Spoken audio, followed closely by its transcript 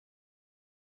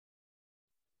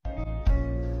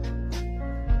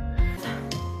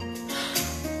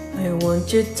I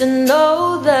want you to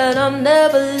know that I'm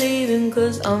never leaving,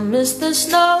 'cause I miss the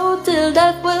snow till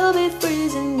death will be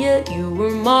freezing. Yeah, you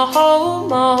were my home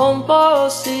for all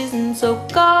seasons. So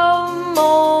come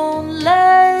on,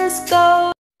 let's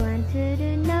go. I want you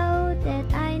to know that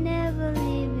I never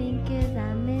leaving, 'cause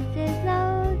I miss the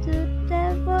snow till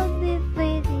death will be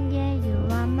freezing. Yeah, you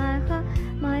are my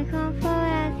home for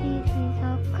all seasons.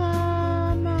 So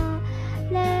come on,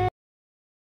 let's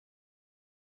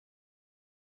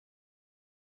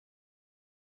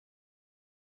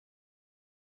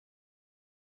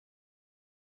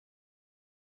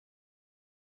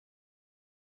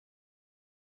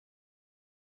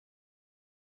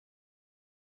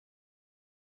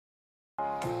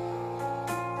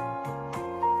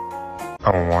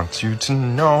I want you to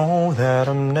know that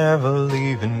I'm never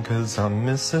leaving, 'cause I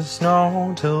miss the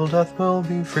snow till death will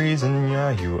be freezing.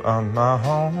 Yeah, you are my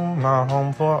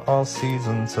home for all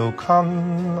seasons. So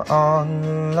come on,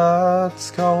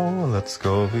 let's go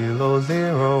below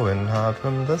zero and hide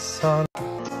from the sun.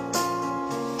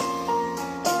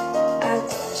 I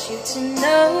want you to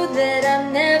know that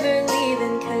I'm never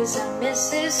leaving, 'cause I miss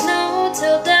the snow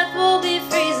till death will be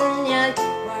freezing. Yeah, you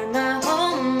are my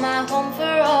home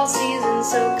for all seasons.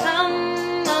 So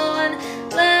come on,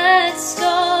 let's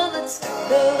go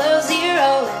below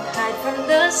zero and hide from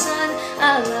the sun.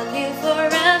 I love you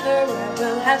forever, where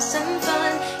we'll have some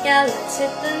fun. Yeah, let's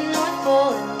hit the North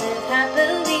Pole and live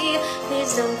happily.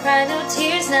 Please don't cry, no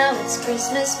tears now, it's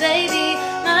Christmas, baby.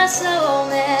 My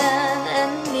snowman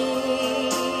and me.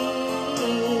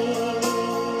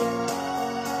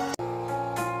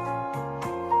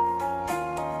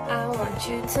 I want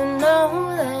you to know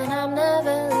that I'm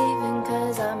never leaving,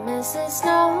 'cause I miss the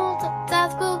snow till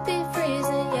death will be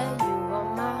freezing. Yeah, you are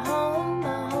my home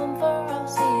for all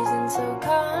seasons. So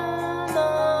come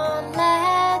on,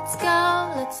 let's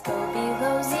go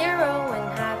below zero and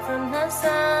hide from the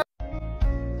sun.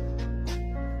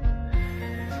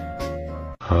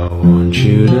 I want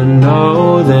you to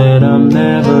know that I'm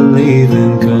never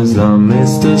leaving, 'cause I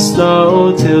miss the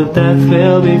snow till death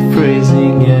will be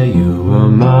freezing. Yeah, you are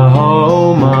my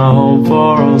home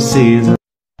for all seasons.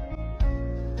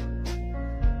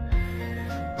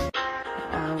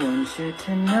 I want you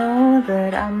to know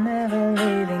that I'm never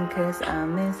leaving, 'cause I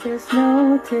miss the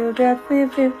snow till death will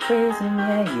be freezing.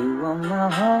 Yeah, you are my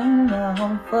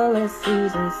home for all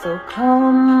seasons. So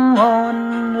come on,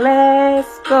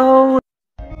 let's go.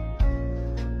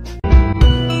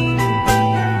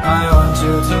 I want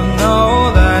you to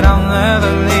know that I'm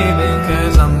never leaving,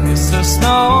 'cause I miss the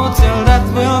snow till death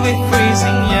will be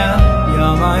freezing. Yeah,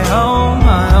 you're my home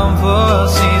for all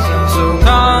seasons. So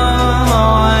come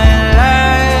on,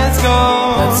 let's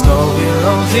go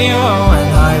below zero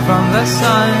and hide from the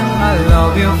sun. I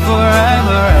love you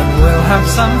forever and we'll have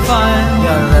some fun.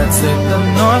 Yeah, let's hit the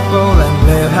North Pole and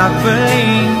live happily.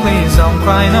 Please don't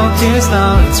cry, no tears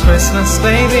now, it's Christmas,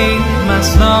 baby. My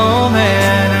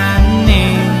snowman.